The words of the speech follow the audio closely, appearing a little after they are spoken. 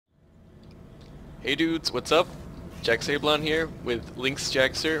Hey dudes, what's up? Jack Sablon here with Lynx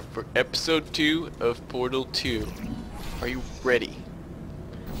Jackster for episode 2 of Portal 2. Are you ready?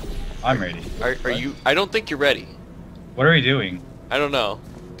 I'm ready. Are you? I don't think you're ready. What are we doing? I don't know.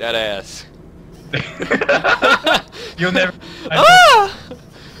 That ass. You'll never. Ah!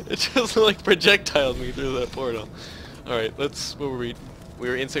 It just like projectiled me through that portal. Alright, let's. What were we? We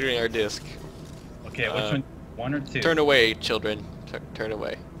were inserting our disc. Okay, which one or two? Turn away, children. Turn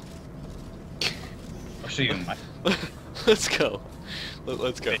away. I'll show you my. Let's go.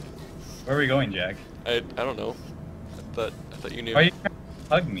 Let's go. Where are we going, Jack? I don't know. I thought you knew. Why are you trying to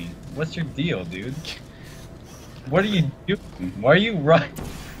hug me? What's your deal, dude? What are you doing? Why are you running?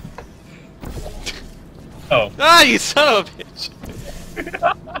 Oh. Ah, you son of a bitch!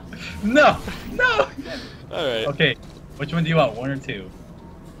 No! No! Alright. Okay, which one do you want? One or two?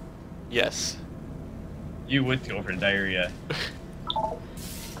 Yes. You would go for diarrhea.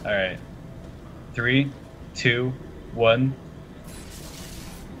 Alright. 3, 2, 1.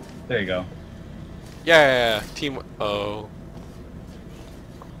 There you go. Yeah, team. Oh.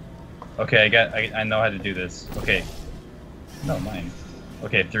 Okay, I know how to do this. Okay. No, mine.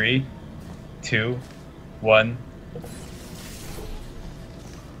 Okay, 3, 2, 1.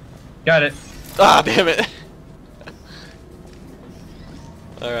 Got it. Ah, damn it.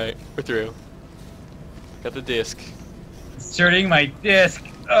 Alright, we're through. Got the disc. Inserting my disc.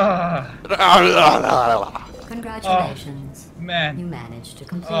 Ugh. Congratulations. Oh, man. You managed to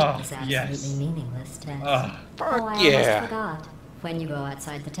complete this absolutely yes. meaningless test. Ugh. Oh, I yeah. almost forgot. When you go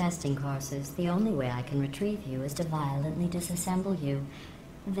outside the testing courses, the only way I can retrieve you is to violently disassemble you,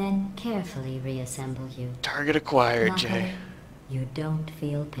 then carefully reassemble you. Target acquired, Luckily, Jay. you don't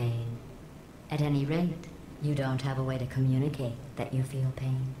feel pain. At any rate, you don't have a way to communicate that you feel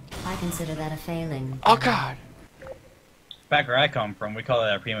pain. I consider that a failing. Oh god. Back where I come from, we call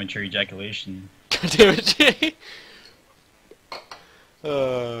it a premature ejaculation. God damn it,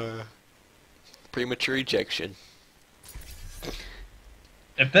 Jay. Premature ejection.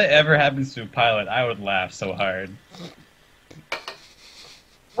 If that ever happens to a pilot, I would laugh so hard.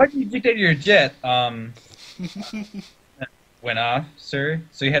 Why did you dictate your jet? Went off, sir.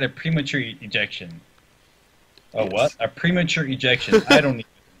 So you had a premature ejection. Oh, Yes. what? A premature ejection. I don't need.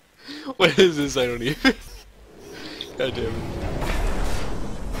 What is this? I don't even. God damn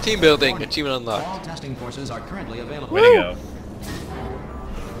it. Team building. Achievement unlocked. All testing courses are currently available. Way to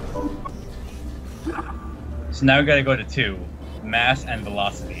go. So now we gotta go to 2. Mass and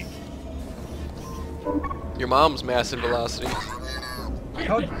velocity. Your mom's mass and velocity.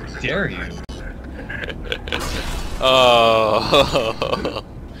 How dare you? Oh.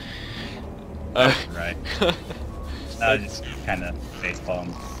 Right. That was just kind of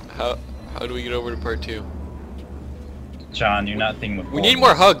facepalm. How do we get over to part 2? John, you're not thinking with. We need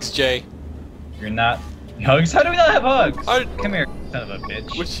more hugs, Jay. You're not. Hugs? How do we not have hugs? How- Come here, son of a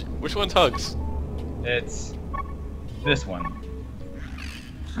bitch. Which one's hugs? It's this one.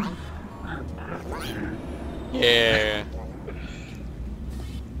 Yeah.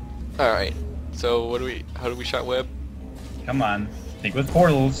 Alright. So how do we shot web? Come on, think with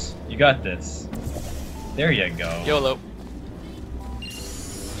portals. You got this. There you go. YOLO.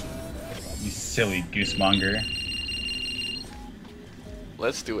 You silly goosemonger.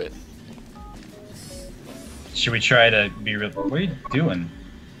 Let's do it. Should we try to be real? What are you doing?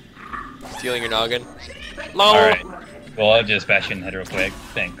 Stealing your noggin. LOL. Alright. Well, I'll just bash you in the head real quick.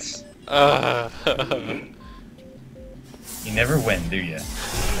 Thanks. You never win, do you?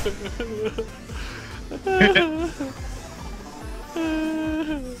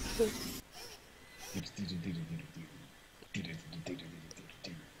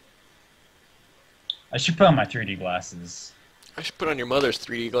 I should put on my 3D glasses. I should put on your mother's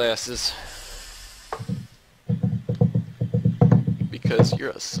 3D glasses. Because you're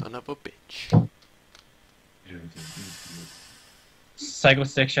a son of a bitch. Psycho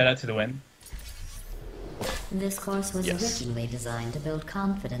Stick, shout out to the win. This course was Yes. originally designed to build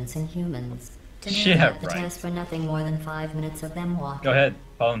confidence in humans. To Yeah, make out the right. test for nothing more than 5 minutes of them walking. Go ahead,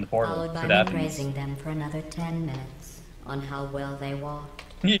 follow in the portal. Followed That's by what me happens. praising them for another 10 minutes on how well they walked.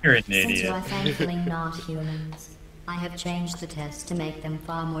 You're an Since you idiot. are thankfully not humans, I have changed the test to make them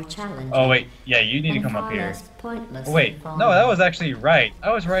far more challenging. Oh wait, yeah, you need to and come up far here. less pointless Oh, wait, and fun. no, that was actually right.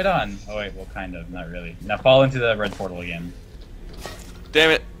 I was right on. Oh wait, well, kind of, not really. Now fall into the red portal again.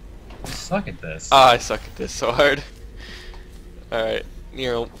 Damn it. You suck at this. Ah, I suck at this so hard. Alright.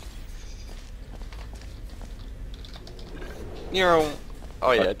 Nero. Nero.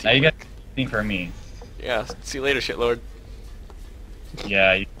 Oh yeah, now you teamwork. got anything for me. Yeah, see you later, shitlord.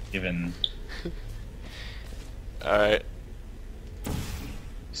 Yeah, you even Alright.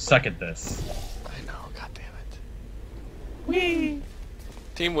 suck at this. I know, god damn it. Whee!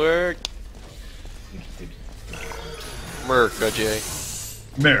 Teamwork! Merca, Jay.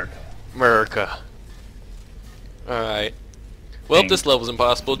 America. Merca. Alright. Well, Dang. this level's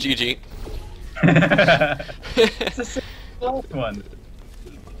impossible. GG. It's the same last one.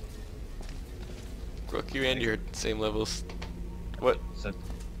 Brooke, you and your same levels. What? So,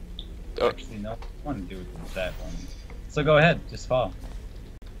 Oh, actually, no, I want to do that one. So go ahead, just fall.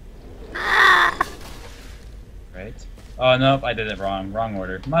 Right? Oh, nope, I did it wrong. Wrong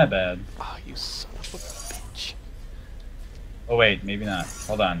order. My bad. oh, you son of a bitch. Oh, wait, maybe not.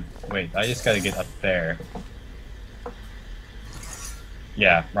 Hold on. Wait, I just gotta get up there.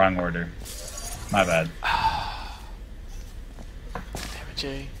 Yeah, wrong order. My bad. Damn it,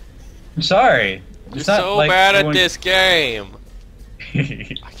 Jay. I'm sorry. You're It's not so like bad at going- this game.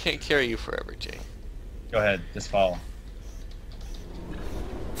 I can't carry you forever, Jay. Go ahead, just fall.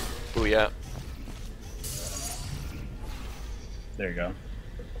 Booyah. There you go.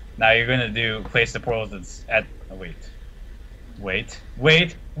 Now you're gonna do place the portals that's at. Oh, wait. Wait.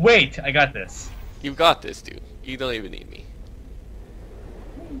 Wait. Wait! I got this. You got this, dude. You don't even need me.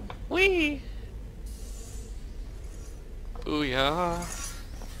 Whee! Booyah.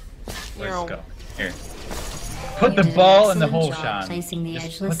 Let's go. Here. Put the ball in the hole, Sean. Placing the Just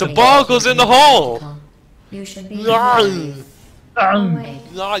edgeless put The safety ball goes in the hole! You should be. No. Oh, wait.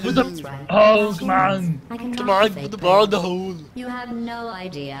 Put That's right. Oh, come on. I can Come knock on, the put fake the ball in the players. hole. You have no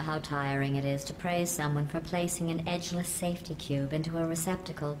idea how tiring it is to praise someone for placing an edgeless safety cube into a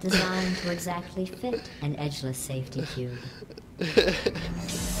receptacle designed to exactly fit an edgeless safety cube.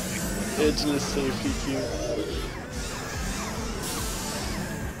 Edgeless safety cube.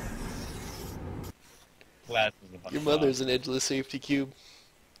 Glass is a fucking Your mother's an edgeless safety cube.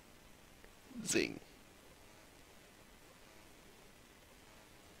 Zing.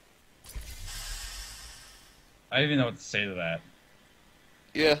 I don't even know what to say to that.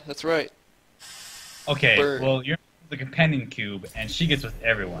 Yeah, that's right. Okay, Burn. well, you're the companion cube, and she gets with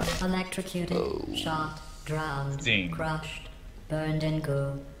everyone. Electrocuted, Oh. shot, drowned, Zing. crushed, burned in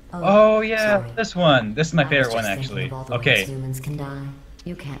goo. Oh, yeah, sorry. this one. This is my I was favorite one, just thinking actually. of all the Okay, ways humans can die.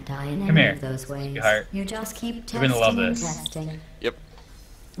 You can't die in Come any here, of those ways. sweetheart. You just keep You're testing gonna love and this. testing. Yep.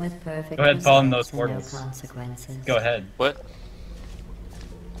 With perfect Go ahead, fall in those results and portals. No consequences. go ahead. What?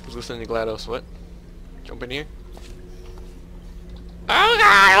 Who's listening to GLaDOS? What? Jump in here? Oh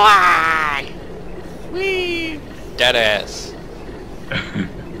god, why? Whee! Dead ass.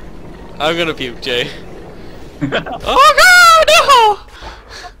 I'm gonna puke, Jay. Oh god, no!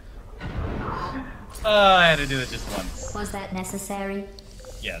 Oh, I had to do it just once. Was that necessary?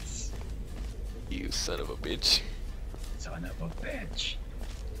 Yes. You son of a bitch. Son of a bitch.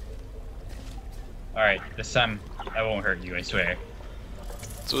 Alright, this time I won't hurt you, I swear.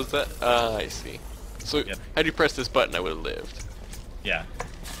 So is that? Ah, I see. So, Yep. had you pressed this button, I would have lived. Yeah.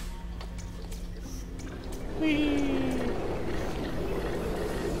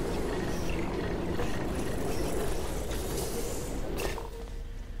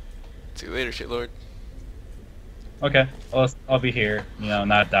 See you later, shitlord. Okay, I'll be here, you know,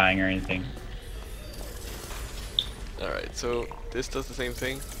 not dying or anything. Alright, so this does the same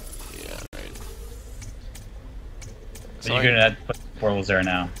thing? Yeah, right. So So you're gonna have to put portals there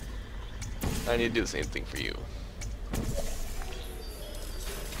now. I need to do the same thing for you.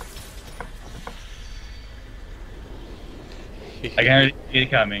 I can already see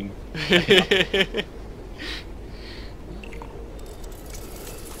it coming.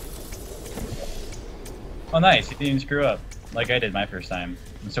 Oh nice, you didn't screw up. Like I did my first time.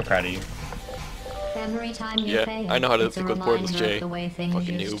 I'm so proud of you. Every time you Yeah, fail, I know how to it's a think with portals, reminder Jay. of the way things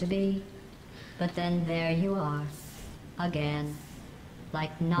Fucking used noob. to be. But then there you are, again,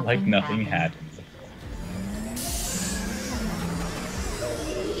 like nothing. Like nothing happened. happened.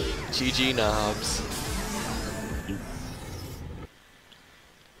 GG knobs.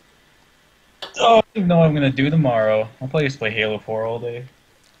 Oh, I don't know what I'm gonna do tomorrow. I'll probably just play Halo 4 all day.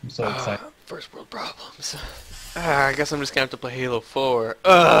 I'm so excited. First world problems. I guess I'm just gonna have to play Halo 4.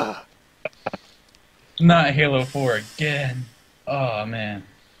 Ugh! Not Halo 4 again. Oh man.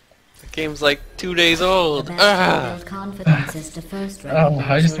 The game's like 2 days The old. best way to Ugh! build confidence is to first Oh,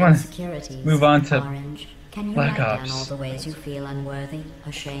 I just wanna insecurities. move on to Orange. Can you Black write down Ops. all the ways you feel unworthy,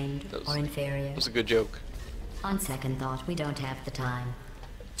 ashamed, That was- or inferior? That was a good joke. On second thought, we don't have the time.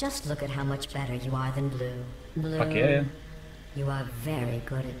 Just look at how much better you are than Blue. Blue, Fuck yeah. you are very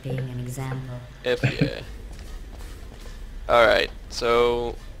good at being an example. F yeah. Alright,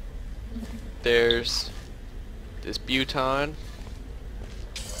 so there's this Buton,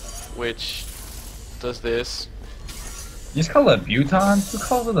 which does this. You just call it a Buton? Who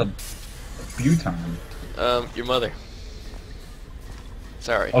calls it a Buton? Your mother.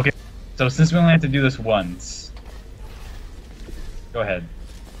 Sorry. Okay, so since we only have to do this once, go ahead.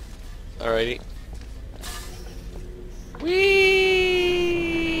 Alrighty.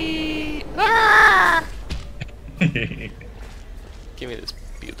 Whee! Ah! Give me this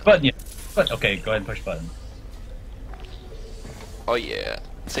beautiful. Button, yeah. But okay, go ahead and push button. Oh yeah,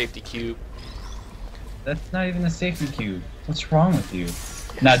 safety cube. That's not even a safety cube. What's wrong with you?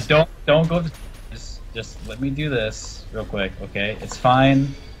 Now don't go. Just let me do this real quick, okay? It's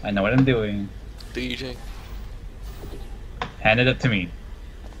fine. I know what I'm doing. DJ. Hand it up to me.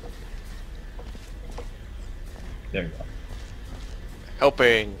 There you go.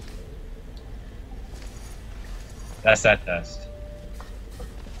 Helping. That's that test.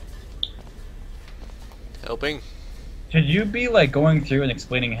 Helping. Should you be like going through and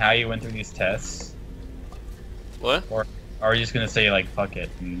explaining how you went through these tests, What? or are you just gonna say like fuck it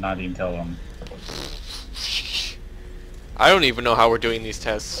and not even tell them? I don't even know how we're doing these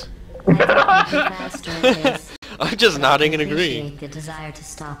tests. Faster it is. I'm just nodding and agreeing. Appreciate the desire to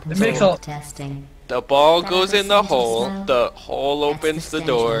stop and It makes stop all- testing. The ball That goes in the percentage hole, smell, the hole That's opens the stench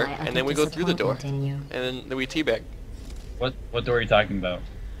door, of my and then we go through the door. disappointment in you. And then we teabag. What door are you talking about?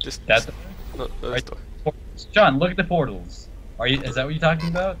 Just That no, this Right. door. John, look at the portals. Is that what you're talking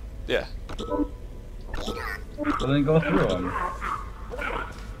about? Yeah. Well, then go through them.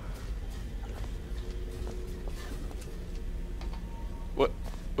 What?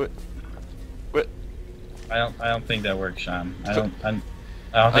 I don't think that works, Sean. I don't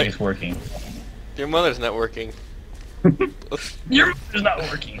think it's working. Your mother's not working. Your is not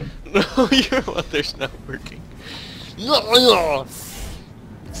working. No, your mother's not working. Son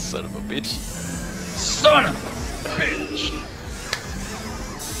of a bitch. Son of a bitch.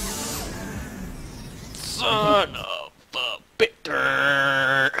 Son of a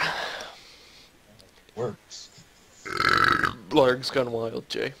bitter. Works. Blarg's gone wild,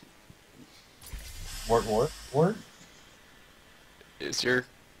 Jay. Work? Is your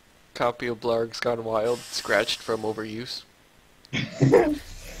copy of Blarg's Gone Wild scratched from overuse?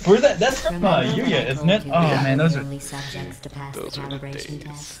 That's from Remember when Yuya, I isn't told it? you Oh we were man, those the are. only subjects to pass those the are the calibration days.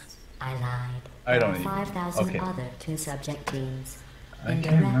 test? I lied. I don't There are even- 5,000 okay. other two-subject teams. I in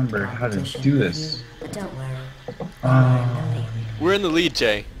can't direct remember how to competition do with this. you, but don't worry. Oh. We're in the lead,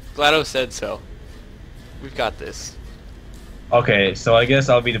 Jay. GLaDOS said so. We've got this. Okay, so I guess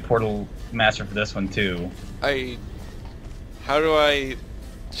I'll be the portal master for this one too. How do I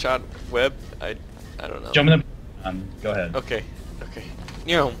shot web? I don't know. Jump in the. Go ahead. Okay.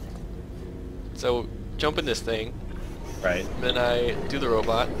 You so jump in this thing, Right. then I do the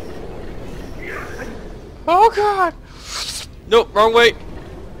robot. Oh god! Nope, wrong way.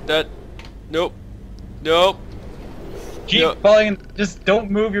 Nope. Keep Yep. falling. Just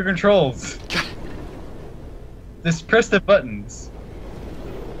don't move your controls. Just press the buttons.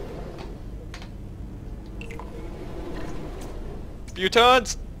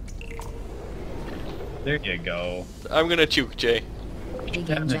 Butons! There you go. I'm gonna juke, Jay. Begin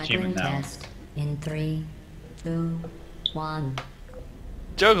Have an juggling achievement now. test in 3, 2, 1.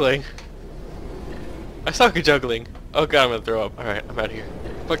 Juggling. I suck at juggling. Oh god, I'm gonna throw up. Alright, I'm out of here.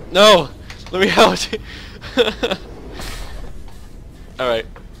 Fuck, no! Let me out! Alright,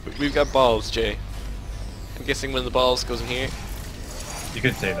 we've got balls, Jay. I'm guessing one of the balls goes in here. You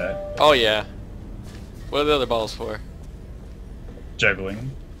could say that. Oh yeah. What are the other balls for?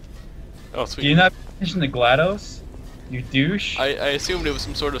 Juggling. Oh sweet. Do you not mention the GLaDOS? You douche. I assumed it was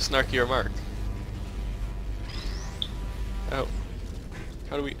some sort of snarky remark. Oh.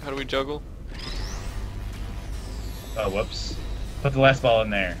 How do we juggle? Oh, whoops. Put the last ball in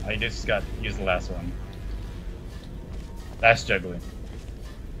there. I just got to use the last one. That's juggling.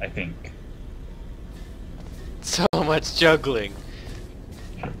 I think. So much juggling.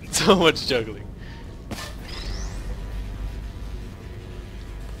 So much juggling.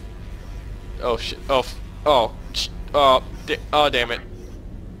 Oh shit. Oh damn it.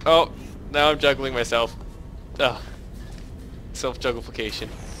 Oh, now I'm juggling myself. Ugh. Self-jugglification.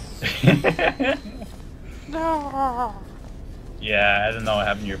 No. Yeah, I don't know what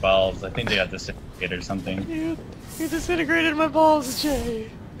happened to your balls. I think they got disintegrated or something. You disintegrated my balls, Jay.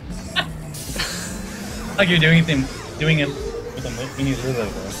 Like you're doing it with them.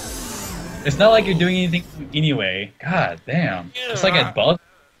 It's not like you're doing anything anyway. God damn. It's like I bugged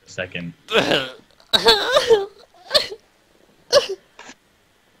for a second.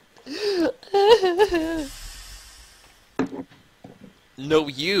 No,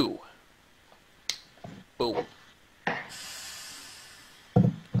 you. Boom.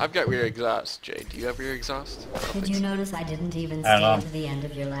 I've got rear exhaust, Jay. Do you have rear exhaust? I don't Did think you so. notice I didn't even I don't stay know. to the end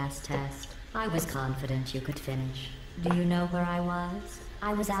of your last test? I was confident you could finish. Do you know where I was?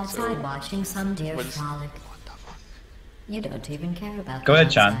 I was outside watching some deer what is- frolic. You don't even care about Go the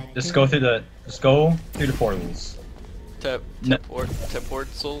ahead, Sean. outside, Just do go you? through the. Just go through the portals. No.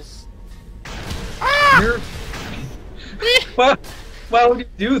 Souls. You're. Why would you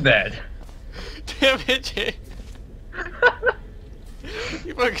do that? Damn it, Jay.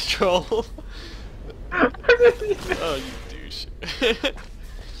 You fucking troll. Oh, you douche.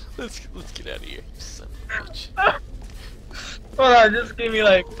 let's get out of here, you son of a bitch. Hold on, just give me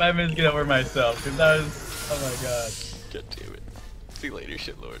like 5 minutes to get over myself, cause that was. Oh my god. God damn it. See you later,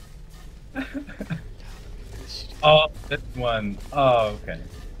 shitlord. Oh, this one. Oh, okay.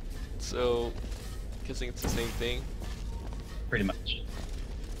 So, guessing it's the same thing. Pretty much.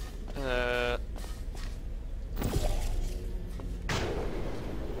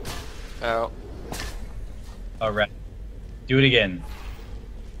 Ow. Alright. Do it again.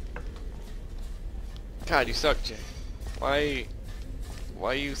 God, you suck, Jay.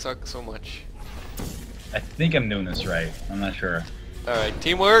 Why you suck so much? I think I'm doing this right. I'm not sure. Alright,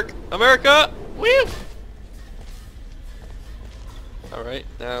 teamwork! America! Woo! Alright,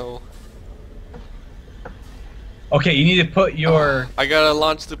 now... Okay, you need to put your. I gotta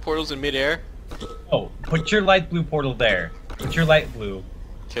launch the portals in midair. Oh, put your light blue portal there. Put your light blue.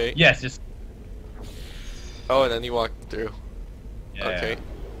 Okay. Yes, just. Oh, and then you walk through. Yeah. Okay.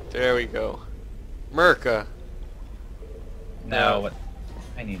 There we go. America! Now, what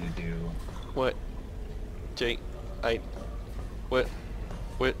I need to do. What? Jay, What?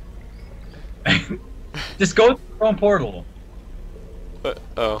 Just go to your own portal. What?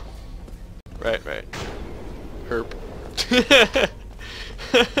 Oh. Right. Herp.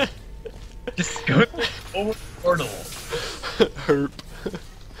 Just go to your own portal. Herp.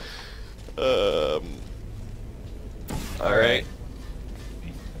 Alright.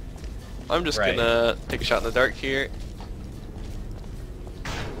 I'm just Right. gonna take a shot in the dark here.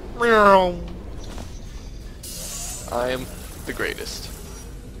 Meow. I am the greatest.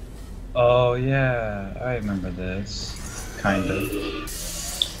 Oh yeah, I remember this. Kind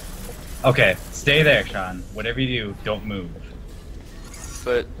of. Okay, stay there, Sean. Whatever you do, don't move.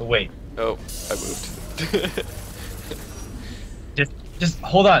 But Oh, wait, oh, I moved. just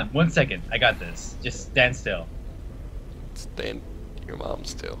hold on 1 second. I got this. Just stand still. Stand your mom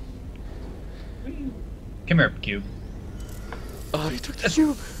still. Come here, cube. Oh, you took the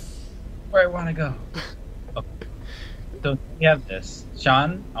cube. Where I want to go. Okay. So we have this,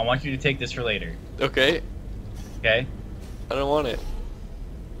 Sean. I want you to take this for later. Okay, Okay? I don't want it.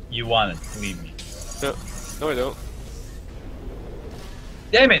 You want it. Believe me. No, I don't.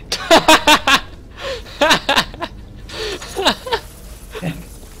 Damn it!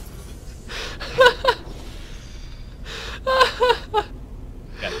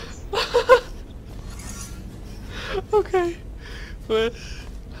 Got this. Okay. But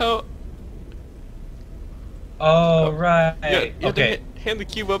how? Oh right. Yeah, you have to Okay. hand the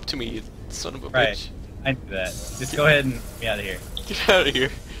cube up to me, you son of a Right. bitch. I knew that. Just go ahead and get me out of here. Get out of here.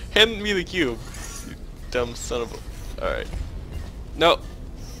 Hand me the cube. You dumb son of a... Alright. No.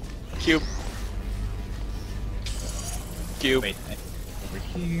 Cube. Cube. Wait. Over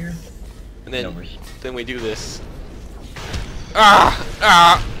here. And then, over here. then we do this. Ah!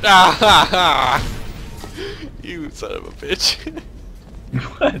 Ah! Ah! Ah! Ah! You son of a bitch.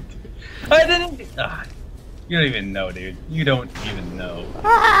 What? I didn't. You don't even know, dude. You don't even know.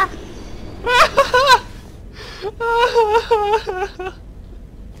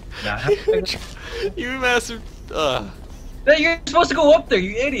 Now, how do I- You massive... No, you're supposed to go up there,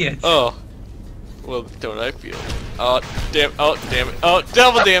 you idiot. Oh. Well, don't I feel? Oh, damn. Oh, damn it. Oh,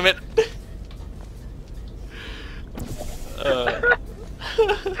 double damn it.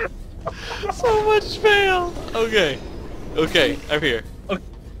 So much fail. Okay. Okay, I'm here. Okay.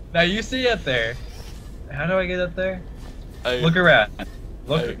 Now you see up there. How do I get up there? I, Look around.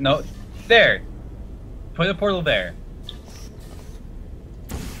 Look. I- No. There. Put a portal there.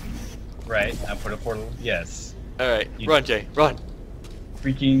 Right. Now put a portal. Yes. Alright, You- run, Jay. Run.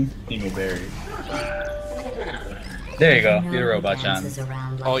 Freaking dingleberry. There you go. know Get a who robot, Sean. dances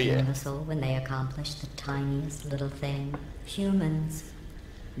around like Oh, an yeah. imbecile when they accomplish the tiniest little thing. Humans.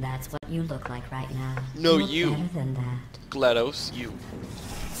 That's what you look like right now. No, look you. Better than that. GLaDOS, you.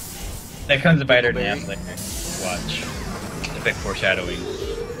 That comes a biter Dingleberry. nap later. Watch. A bit foreshadowing.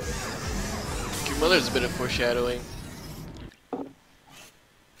 Your mother's a bit of foreshadowing.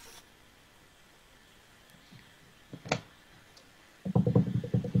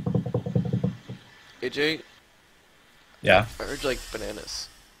 Hey, Jay, Yeah. I heard you like bananas.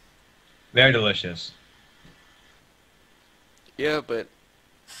 Very delicious. Yeah, but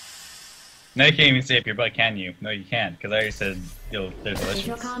No, you can't even save your butt, can you? No, you can't, because I already said they're If your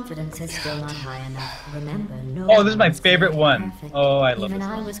delicious. confidence is still not high enough, remember, no Oh, this is my one favorite created one. perfect. Oh, I love Even this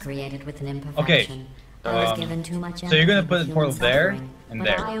I one. was created with an imperfection. I was given too much So you're gonna empathy put with the portal human there suffering, and but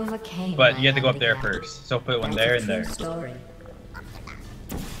there. I overcame But my you have to go up there handicap. first. So put one That's there a and true there. story.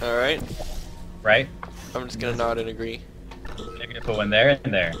 Alright. Right? I'm just gonna nod and agree. You're gonna put one there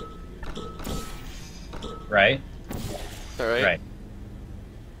and there. Right? Alright. Right.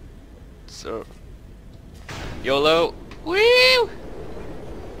 So. YOLO! Woo!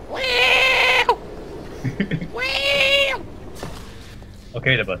 Woo! Woo!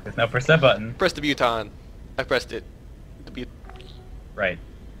 Okay, the button. Now press that button. Press the button. I pressed it. The but. Right.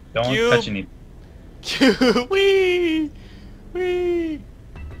 Don't Cube. touch anything. Wee! Wee!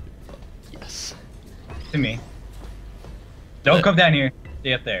 Yes. To me. Don't come down here.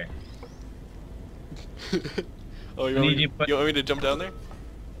 Stay up there. Oh, you I want, need me, you to put- you want me to jump down there?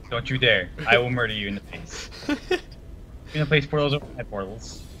 Don't you dare. I will murder you in the face. You're gonna place portals over my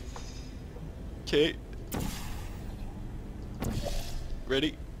portals. Okay.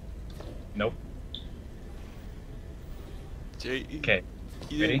 Ready? Nope. Jay. Okay.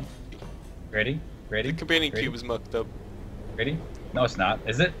 Ready? Ready? Ready? The companion Ready? cube is mucked up. Ready? No, it's not.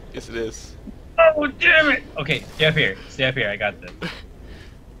 Is it? Yes, it is. Oh, damn it! Okay, stay up here. Stay up here. I got this.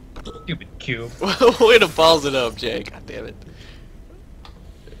 Stupid cube. Way to balls it up, Jay. God damn it.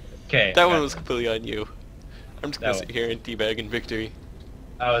 Okay. That I one got was completely on you. I'm just gonna That sit one. here and teabag in victory.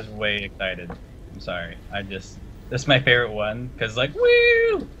 I was way excited. I'm sorry. This is my favorite one because like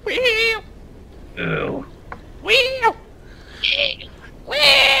woo, Wee! ooh. Wee!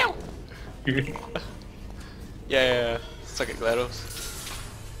 Wee! Yeah. Suck it, GLaDOS.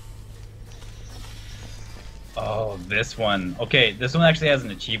 Oh, this one. Okay, this one actually has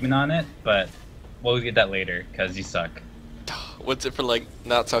an achievement on it, but we'll get that later because you suck. What's it for, like,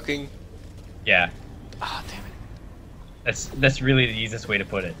 not sucking? Yeah, Ah, damn it. that's really the easiest way to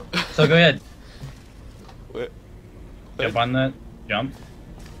put it. So go ahead, What? jump on the jump.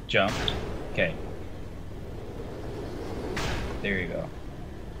 Okay. There you go.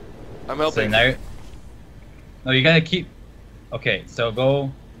 I'm So helping. now, no, you gotta keep. Okay, so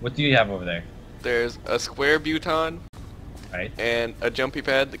go. What do you have over there? There's a square button Right, and a jumpy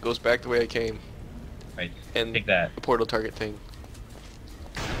pad that goes back the way I came. right. And Take that. a portal target thing.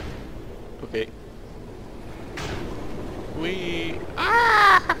 Okay. Wee!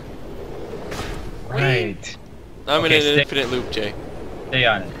 Ah! Right. I'm Okay, in an stay- infinite loop, Jay. Stay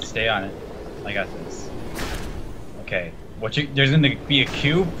on it. Stay on it. I got this. Okay. There's gonna be a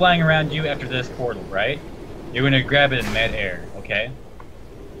cube flying around you after this portal, right? You're gonna grab it in mid-air, okay?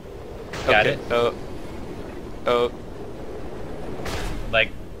 Got Okay. it? Oh.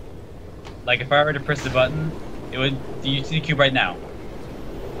 Like if I were to press the button, it would. Do you see the cube right now?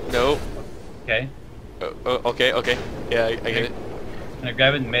 No. Okay. Okay. Yeah, I get it. I'm gonna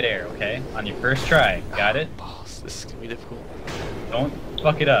grab it in mid-air, okay? On your first try. Got it? Balls, this is gonna be difficult. Don't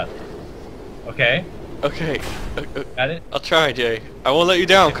fuck it up. Okay. Okay. Got it? I'll try, Jay. I won't let you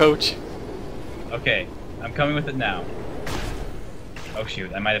down, coach. Okay. I'm coming with it now. Oh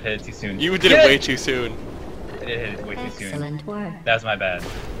shoot! I might have hit it too soon. You did Get it way too soon. I did hit it way too soon. Excellent work. That was my bad.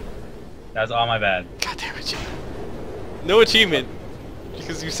 That was all my bad. God damn it, Jay. No achievement.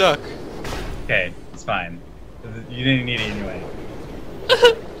 Because you suck. Okay, it's fine. You didn't need it anyway.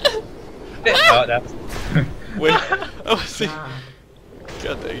 Oh, that's Wait. Oh, see. Job.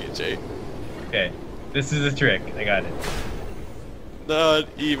 God dang it, Jay. okay. This is a trick. I got it. Not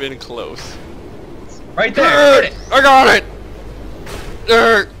even close. Right there. Hit it. I got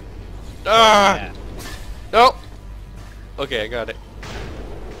it! Ah! Yeah. No! Okay, I got it.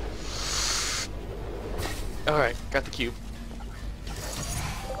 Alright, got the cube.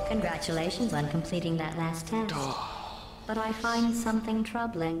 Congratulations on completing that last test. But I find something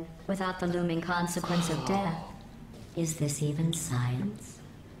troubling without the looming consequence of death. Is this even science?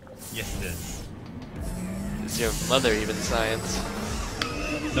 Yes, it is. Is your mother even science?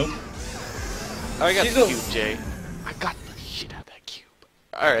 Nope. I got She's the a- cube, Jay. I got the shit out of that cube.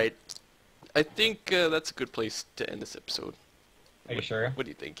 Alright. I think that's a good place to end this episode. Are you sure? What do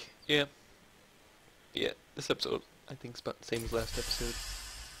you think? Yeah. Yeah, this episode, I think, is about the same as last episode.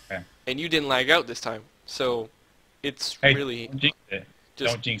 Okay. And you didn't lag out this time, so it's Hey, really don't jinx it.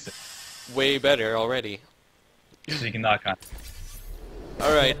 just Don't jinx it. way better already. So you can knock on.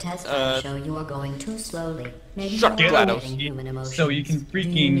 Alright, The test will show you are going too slowly. Maybe Shut you're up, overrating GLaDOS. human emotions. So you can Do you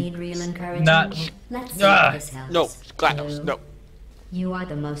freaking need real encouragement? not- Let's see Ah. if this helps. no, GLaDOS, Blue, no. You are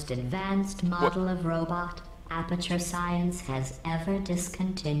the most advanced model of robot Aperture Science has ever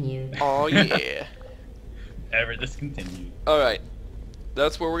discontinued. Oh yeah. Ever discontinued. Alright,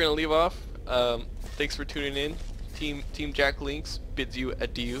 that's where we're gonna leave off. Thanks for tuning in. Team Jack Lynx bids you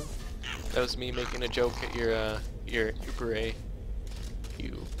adieu. That was me making a joke at your beret.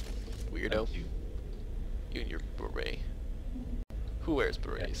 You weirdo. You and your beret. Who wears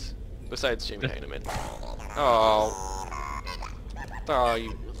berets? Besides Jamie Heineman. Oh. Oh,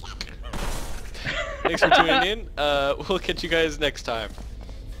 you. Thanks for tuning in. We'll catch you guys next time.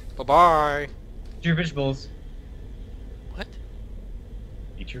 Bye-bye. Eat your vegetables. What?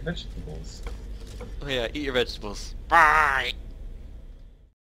 Eat your vegetables. Oh yeah, eat your vegetables. Bye!